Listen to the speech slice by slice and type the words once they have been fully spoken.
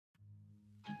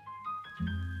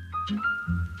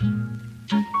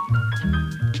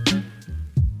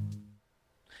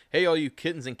Hey, all you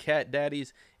kittens and cat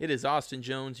daddies. It is Austin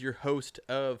Jones, your host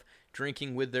of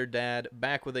Drinking with Their Dad,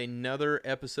 back with another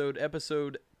episode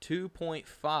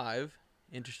 2.5.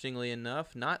 Interestingly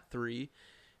enough, not 3,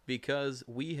 because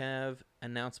we have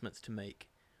announcements to make.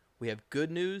 We have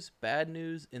good news, bad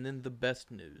news, and then the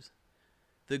best news.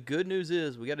 The good news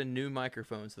is we got a new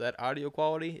microphone, so that audio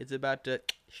quality is about to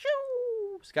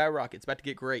skyrocket. It's about to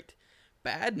get great.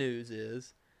 Bad news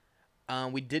is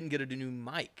we didn't get a new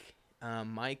mic.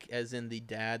 Mike, as in the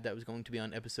dad that was going to be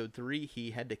on episode 3, he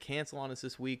had to cancel on us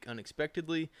this week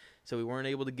unexpectedly, so we weren't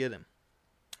able to get him.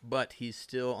 But he's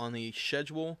still on the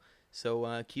schedule,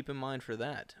 so keep in mind for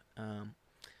that.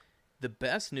 The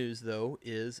best news, though,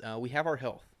 is we have our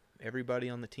health. Everybody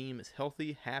on the team is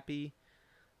healthy, happy,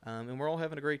 and we're all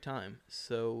having a great time.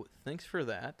 So thanks for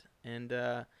that. And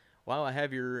while I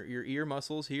have your ear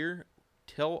muscles here,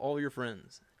 tell all your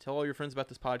friends. Tell all your friends about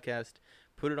this podcast.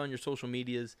 Put it on your social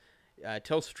medias.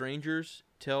 Tell strangers,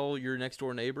 tell your next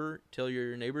door neighbor, tell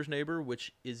your neighbor's neighbor,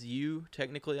 which is you,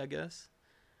 technically, I guess.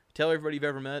 Tell everybody you've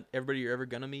ever met, everybody you're ever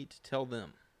going to meet, tell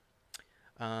them.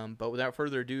 But without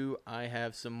further ado, I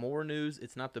have some more news.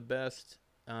 It's not the best,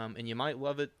 and you might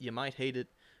love it, you might hate it,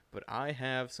 but I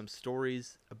have some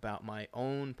stories about my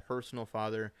own personal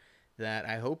father that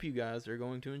I hope you guys are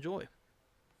going to enjoy.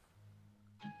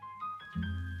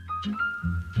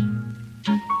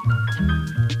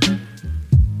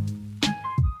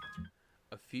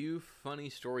 A few funny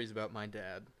stories about my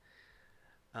dad.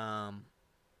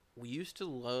 We used to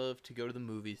love to go to the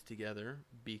movies together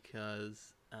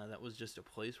because that was just a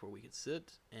place where we could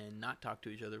sit and not talk to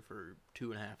each other for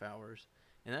 2.5 hours.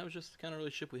 And that was just the kind of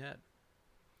relationship we had.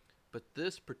 But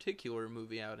this particular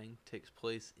movie outing takes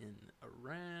place in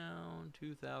around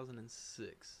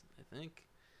 2006, I think.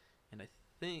 And I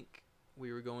think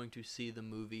we were going to see the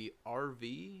movie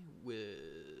RV with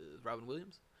Robin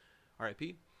Williams,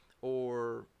 R.I.P.,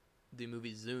 or the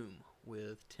movie Zoom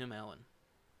with Tim Allen.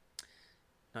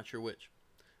 Not sure which.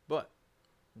 But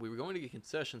we were going to get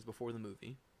concessions before the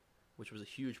movie, which was a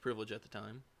huge privilege at the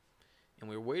time. And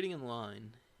we were waiting in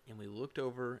line, and we looked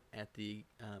over at the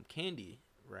candy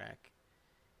rack,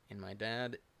 and my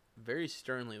dad very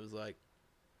sternly was like,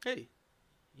 "Hey,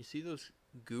 you see those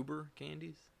goober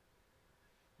candies?"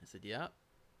 I said, "Yeah."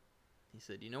 He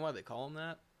said, "You know why they call them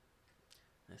that?"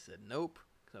 I said, "Nope,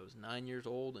 because I was 9 years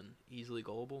old and easily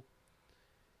gullible."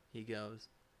 He goes,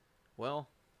 "Well,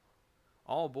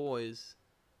 all babies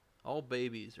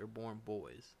are born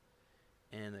boys,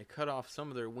 and they cut off some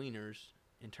of their wieners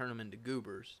and turn them into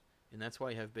goobers, and that's why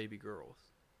you have baby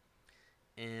girls."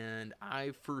 And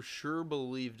I for sure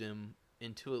believed him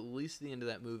until at least the end of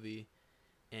that movie,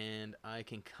 and I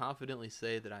can confidently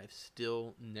say that I've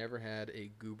still never had a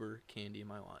goober candy in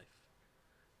my life.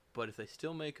 But if they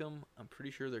still make them, I'm pretty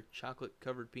sure they're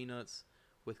chocolate-covered peanuts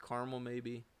with caramel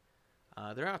maybe.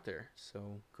 They're out there,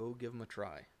 so go give them a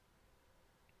try.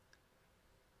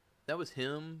 That was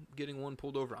him getting one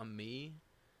pulled over on me.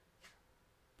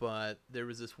 But there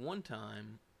was this one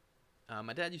time,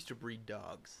 my dad used to breed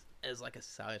dogs as like a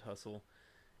side hustle.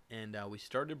 And we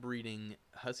started breeding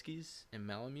Huskies and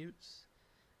Malamutes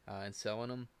and selling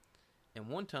them. And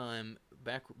one time,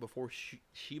 back before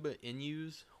Shiba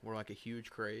Inus were like a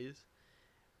huge craze,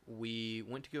 we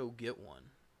went to go get one.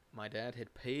 My dad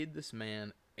had paid this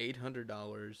man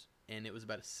 $800, and it was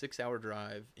about a 6-hour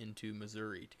drive into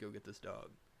Missouri to go get this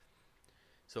dog.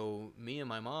 So me and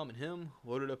my mom and him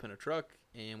loaded up in a truck,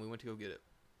 and we went to go get it.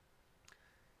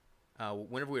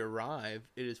 Whenever we arrived,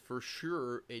 it is for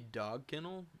sure a dog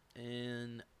kennel,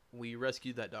 and we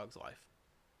rescued that dog's life.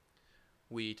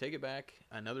 We take it back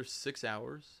another 6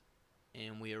 hours,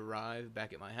 and we arrive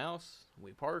back at my house.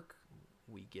 We park,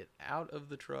 we get out of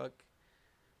the truck,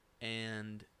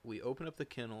 and we open up the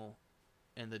kennel,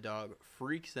 and the dog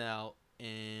freaks out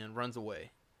and runs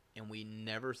away. And we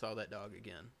never saw that dog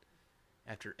again.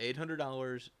 After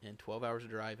 $800 and 12 hours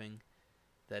of driving,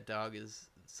 that dog is,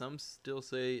 some still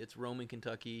say it's roaming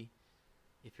Kentucky.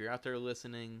 If you're out there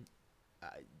listening,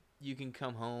 you can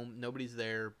come home. Nobody's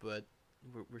there, but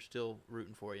we're still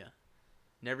rooting for you.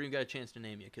 Never even got a chance to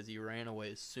name you because he ran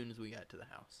away as soon as we got to the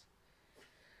house.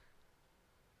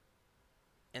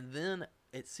 And then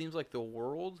it seems like the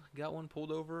world got one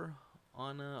pulled over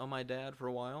on my dad for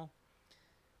a while.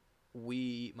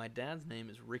 My dad's name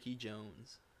is Ricky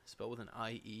Jones, spelled with an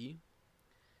I-E.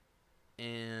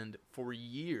 And for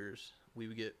years, we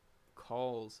would get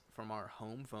calls from our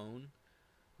home phone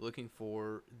looking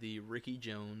for the Ricky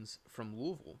Jones from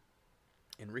Louisville.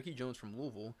 And Ricky Jones from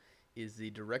Louisville is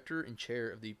the director and chair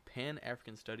of the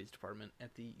Pan-African Studies Department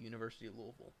at the University of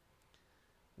Louisville.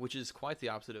 which is quite the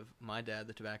opposite of my dad,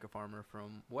 the tobacco farmer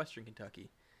from Western Kentucky.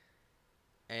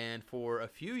 And for a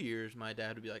few years, my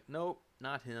dad would be like, nope,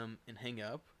 not him, and hang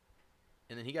up.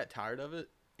 And then he got tired of it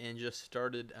and just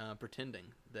started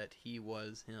pretending that he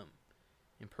was him,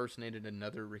 impersonated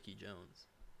another Ricky Jones.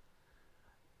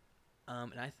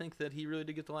 And I think that he really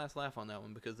did get the last laugh on that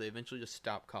one because they eventually just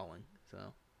stopped calling.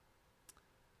 So,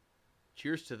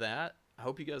 cheers to that. I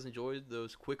hope you guys enjoyed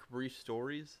those quick, brief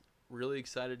stories. Really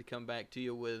excited to come back to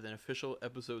you with an official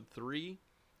episode 3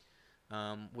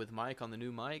 with Mike on the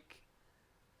new mic.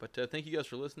 But thank you guys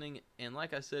for listening. And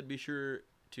like I said, be sure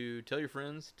to tell your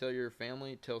friends, tell your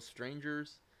family, tell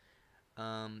strangers,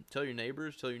 tell your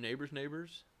neighbors, tell your neighbors'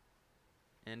 neighbors.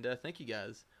 And thank you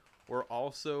guys. We're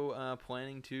also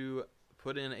planning to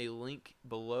put in a link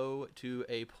below to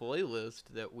a playlist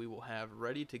that we will have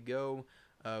ready to go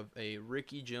of a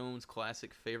Ricky Jones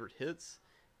classic favorite hits.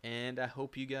 And I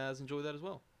hope you guys enjoy that as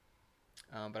well.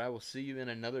 But I will see you in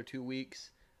another 2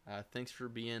 weeks. Thanks for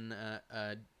being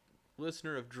a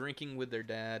listener of Drinking with Their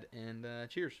Dad. And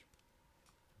cheers.